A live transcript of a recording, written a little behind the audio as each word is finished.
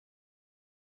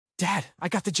Dad, I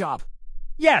got the job.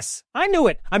 Yes, I knew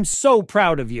it. I'm so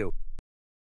proud of you.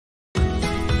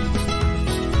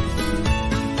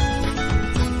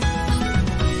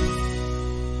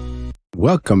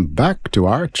 Welcome back to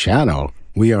our channel.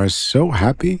 We are so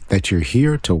happy that you're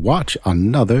here to watch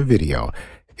another video.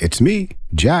 It's me,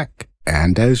 Jack,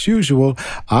 and as usual,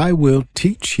 I will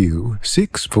teach you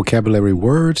 6 vocabulary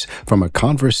words from a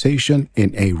conversation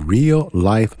in a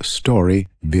real-life story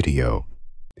video.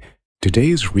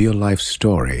 Today's real-life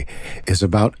story is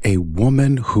about a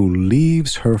woman who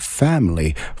leaves her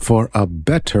family for a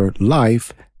better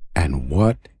life and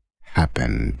what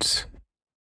happens.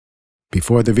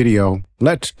 Before the video,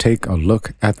 let's take a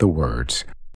look at the words.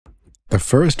 The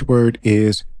first word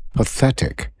is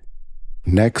pathetic.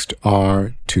 Next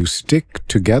are to stick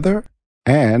together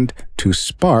and to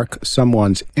spark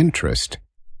someone's interest.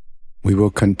 We will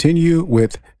continue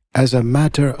with as a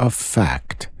matter of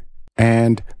fact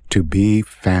and to be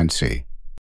fancy.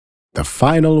 The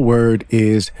final word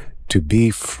is to be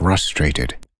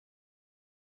frustrated.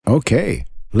 Okay,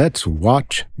 let's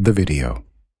watch the video.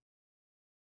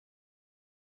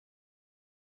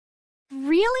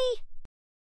 Really?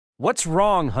 What's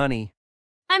wrong, honey?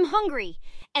 I'm hungry,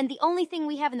 and the only thing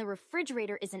we have in the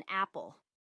refrigerator is an apple.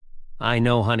 I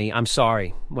know, honey. I'm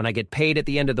sorry. When I get paid at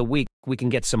the end of the week, we can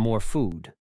get some more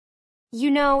food. You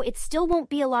know, it still won't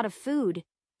be a lot of food.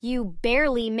 You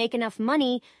barely make enough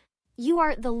money. You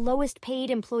are the lowest paid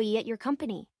employee at your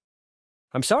company.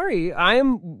 I'm sorry.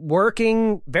 I'm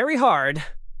working very hard.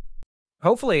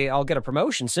 Hopefully, I'll get a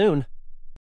promotion soon.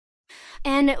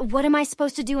 And what am I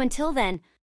supposed to do until then?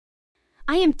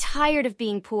 I am tired of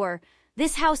being poor.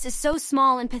 This house is so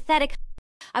small and pathetic.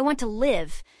 I want to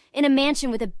live in a mansion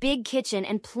with a big kitchen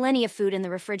and plenty of food in the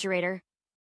refrigerator.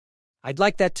 I'd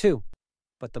like that too.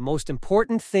 But the most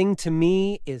important thing to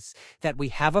me is that we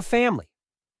have a family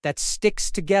that sticks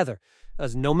together,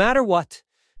 as no matter what,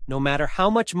 no matter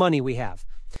how much money we have.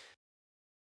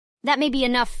 That may be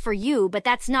enough for you, but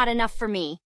that's not enough for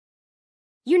me.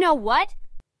 You know what?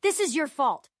 This is your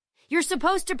fault. You're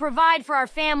supposed to provide for our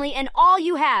family, and all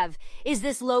you have is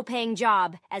this low-paying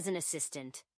job as an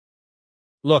assistant.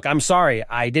 Look, I'm sorry.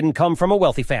 I didn't come from a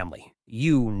wealthy family.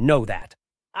 You know that.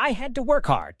 I had to work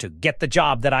hard to get the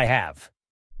job that I have.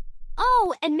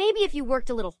 Oh, and maybe if you worked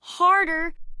a little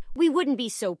harder, we wouldn't be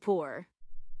so poor.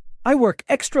 I work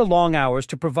extra long hours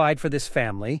to provide for this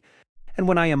family, and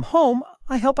when I am home,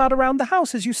 I help out around the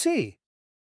house, as you see.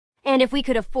 And if we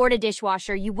could afford a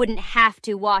dishwasher, you wouldn't have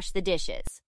to wash the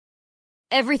dishes.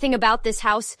 Everything about this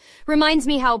house reminds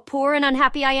me how poor and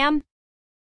unhappy I am.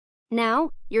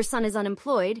 Now, your son is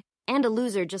unemployed and a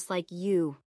loser just like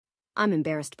you. I'm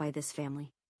embarrassed by this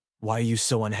family. Why are you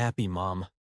so unhappy, Mom?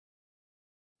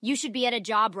 You should be at a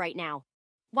job right now.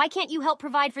 Why can't you help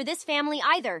provide for this family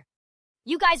either?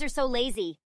 You guys are so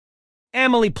lazy.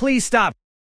 Emily, please stop.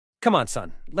 Come on,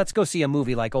 son. Let's go see a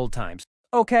movie like old times.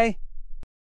 Okay?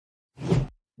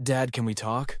 Dad, can we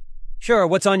talk? Sure,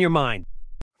 what's on your mind?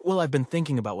 Well, I've been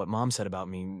thinking about what Mom said about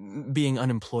me, being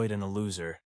unemployed and a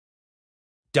loser.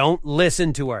 Don't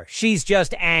listen to her. She's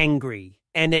just angry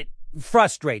and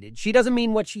frustrated. She doesn't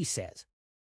mean what she says.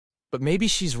 But maybe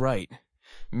she's right.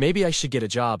 Maybe I should get a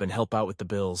job and help out with the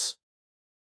bills.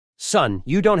 Son,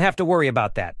 you don't have to worry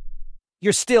about that.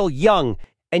 You're still young,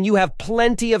 and you have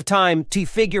plenty of time to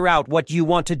figure out what you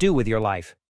want to do with your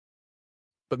life.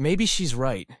 But maybe she's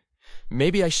right.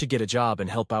 Maybe I should get a job and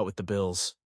help out with the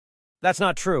bills. That's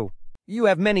not true. You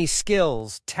have many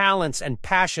skills, talents, and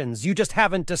passions. You just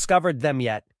haven't discovered them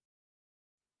yet.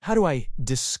 How do I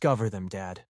discover them,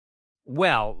 Dad?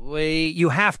 Well, you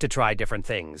have to try different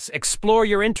things, explore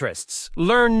your interests,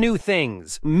 learn new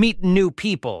things, meet new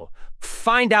people,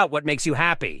 find out what makes you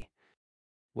happy.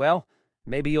 Well,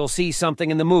 maybe you'll see something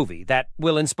in the movie that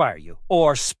will inspire you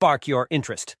or spark your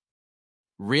interest.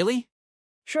 Really?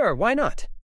 Sure, why not?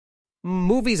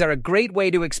 Movies are a great way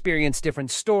to experience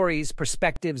different stories,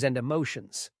 perspectives, and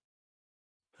emotions.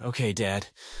 Okay, Dad.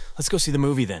 Let's go see the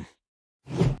movie then.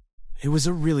 It was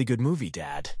a really good movie,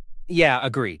 Dad. Yeah,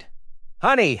 agreed.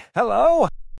 Honey, hello?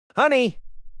 Honey?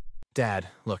 Dad,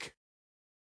 look.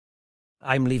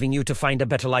 I'm leaving you to find a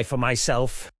better life for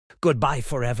myself. Goodbye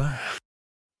forever.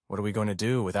 What are we going to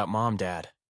do without Mom, Dad?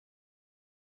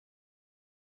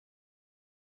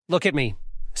 Look at me.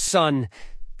 Son,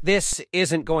 this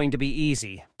isn't going to be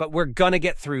easy, but we're gonna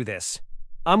get through this.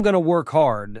 I'm gonna work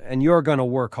hard, and you're gonna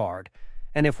work hard.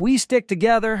 And if we stick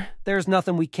together, there's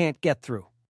nothing we can't get through.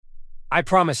 I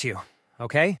promise you,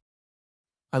 okay?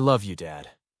 I love you, Dad.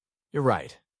 You're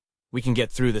right. We can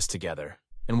get through this together.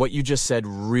 And what you just said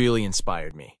really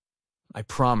inspired me. I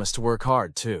promise to work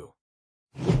hard, too.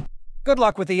 Good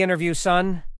luck with the interview,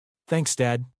 son. Thanks,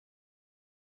 Dad.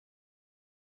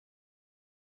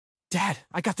 Dad,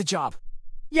 I got the job.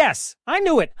 Yes, I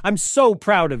knew it. I'm so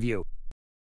proud of you.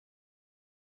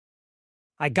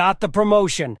 I got the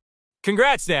promotion.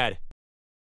 Congrats, Dad.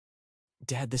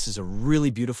 Dad, this is a really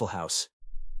beautiful house.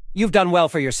 You've done well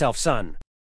for yourself, son.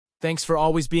 Thanks for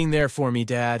always being there for me,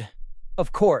 Dad.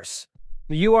 Of course.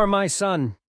 You are my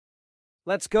son.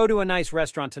 Let's go to a nice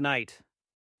restaurant tonight.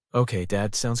 Okay,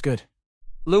 Dad, sounds good.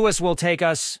 Louis will take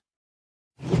us.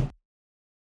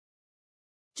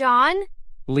 John?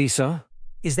 Lisa,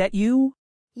 is that you?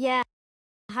 Yeah.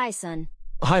 Hi, son.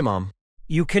 Hi, Mom.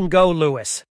 You can go,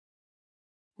 Louis.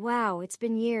 Wow, it's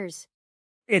been years.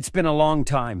 It's been a long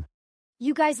time.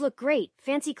 You guys look great.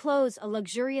 Fancy clothes, a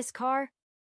luxurious car.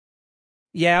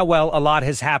 Yeah, well, a lot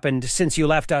has happened since you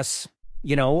left us.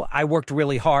 You know, I worked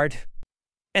really hard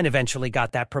and eventually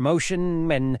got that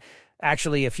promotion, and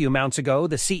actually a few months ago,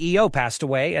 the CEO passed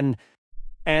away, and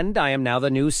I am now the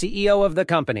new CEO of the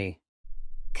company.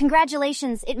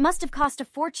 Congratulations. It must have cost a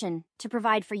fortune to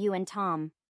provide for you and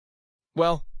Tom.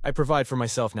 Well, I provide for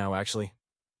myself now, actually.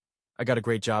 I got a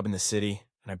great job in the city,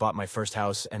 and I bought my first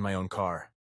house and my own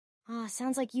car.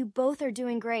 Sounds like you both are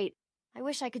doing great. I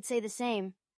wish I could say the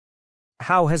same.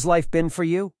 How has life been for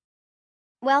you?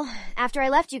 Well, after I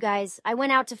left you guys, I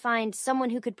went out to find someone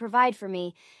who could provide for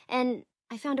me, and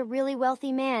I found a really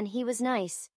wealthy man. He was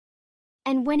nice.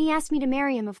 And when he asked me to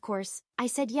marry him, of course, I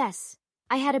said yes.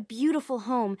 I had a beautiful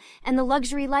home and the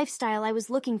luxury lifestyle I was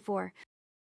looking for.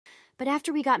 But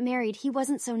after we got married, he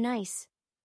wasn't so nice.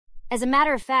 As a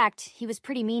matter of fact, he was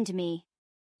pretty mean to me.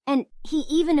 And he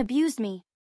even abused me.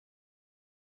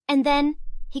 And then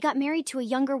he got married to a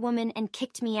younger woman and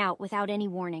kicked me out without any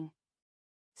warning.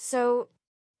 So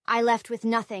I left with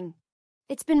nothing.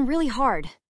 It's been really hard.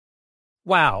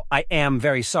 Wow, I am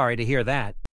very sorry to hear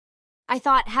that. I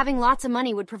thought having lots of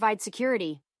money would provide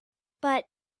security. But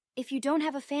if you don't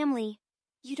have a family,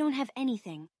 you don't have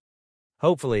anything.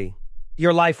 Hopefully,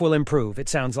 your life will improve. It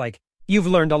sounds like you've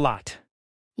learned a lot.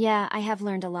 Yeah, I have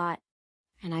learned a lot.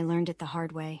 And I learned it the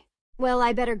hard way. Well,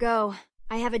 I better go.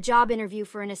 I have a job interview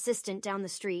for an assistant down the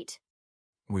street.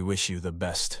 We wish you the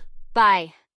best.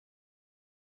 Bye.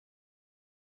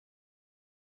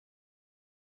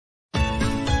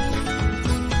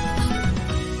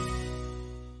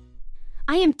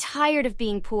 I am tired of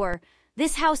being poor.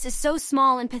 This house is so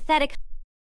small and pathetic.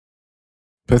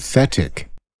 Pathetic.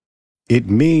 It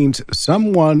means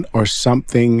someone or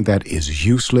something that is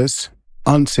useless,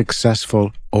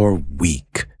 unsuccessful, or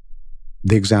weak.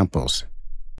 The examples.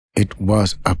 It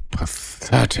was a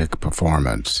pathetic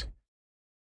performance.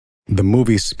 The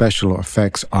movie's special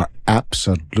effects are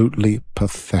absolutely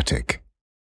pathetic.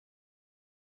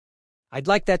 I'd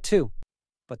like that too.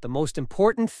 But the most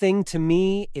important thing to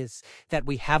me is that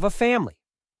we have a family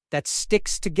that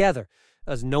sticks together,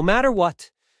 as no matter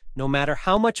what, no matter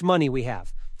how much money we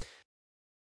have.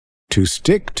 To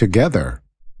stick together,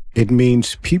 it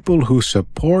means people who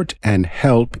support and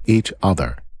help each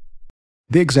other.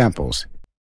 The examples.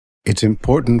 It's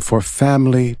important for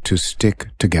family to stick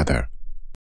together.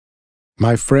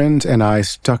 My friends and I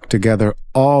stuck together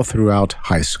all throughout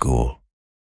high school.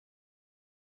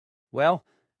 Well,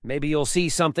 maybe you'll see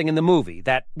something in the movie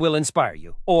that will inspire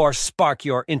you or spark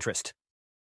your interest.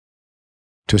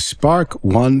 To spark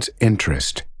one's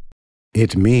interest.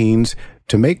 It means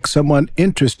to make someone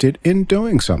interested in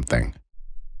doing something.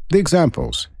 The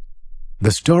examples.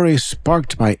 The story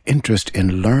sparked my interest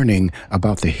in learning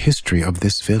about the history of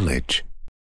this village.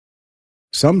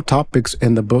 Some topics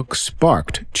in the book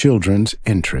sparked children's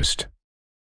interest.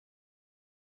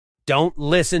 Don't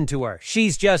listen to her.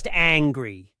 She's just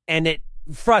angry and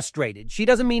frustrated. She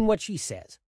doesn't mean what she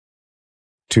says.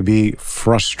 To be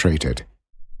frustrated.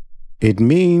 It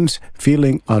means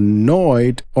feeling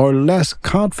annoyed or less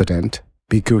confident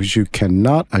because you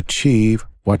cannot achieve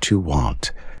what you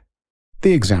want.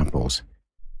 The examples.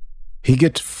 He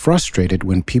gets frustrated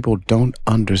when people don't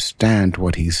understand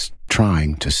what he's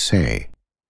trying to say.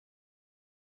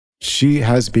 She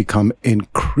has become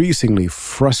increasingly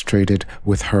frustrated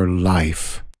with her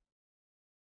life.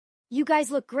 You guys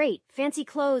look great. Fancy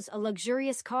clothes, a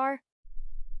luxurious car.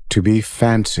 To be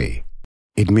fancy.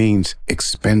 It means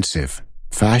expensive,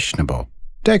 fashionable,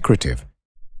 decorative.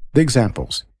 The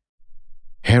examples.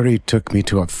 Harry took me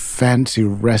to a fancy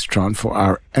restaurant for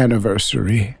our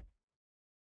anniversary.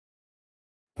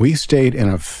 We stayed in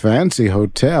a fancy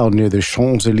hotel near the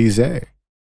Champs-Élysées.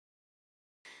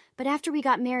 But after we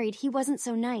got married, he wasn't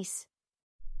so nice.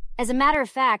 As a matter of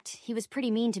fact, he was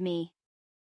pretty mean to me.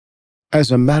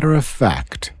 As a matter of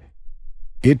fact.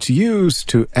 It's used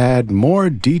to add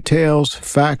more details,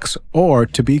 facts, or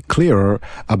to be clearer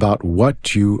about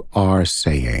what you are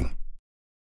saying.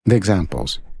 The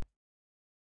examples.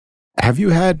 Have you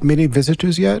had many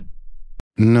visitors yet?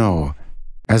 No.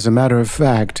 As a matter of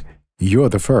fact, you're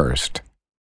the first.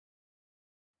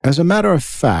 As a matter of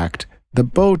fact, the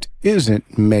boat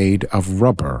isn't made of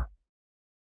rubber.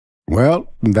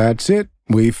 Well, that's it.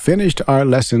 We finished our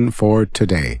lesson for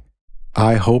today.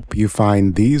 I hope you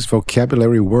find these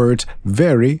vocabulary words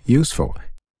very useful.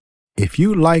 If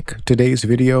you like today's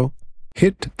video,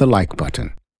 hit the like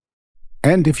button.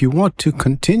 And if you want to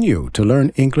continue to learn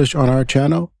English on our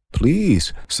channel,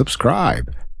 please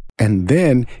subscribe and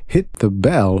then hit the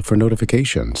bell for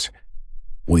notifications.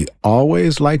 We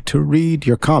always like to read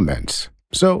your comments,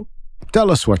 so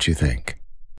tell us what you think.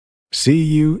 See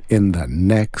you in the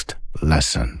next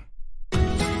lesson.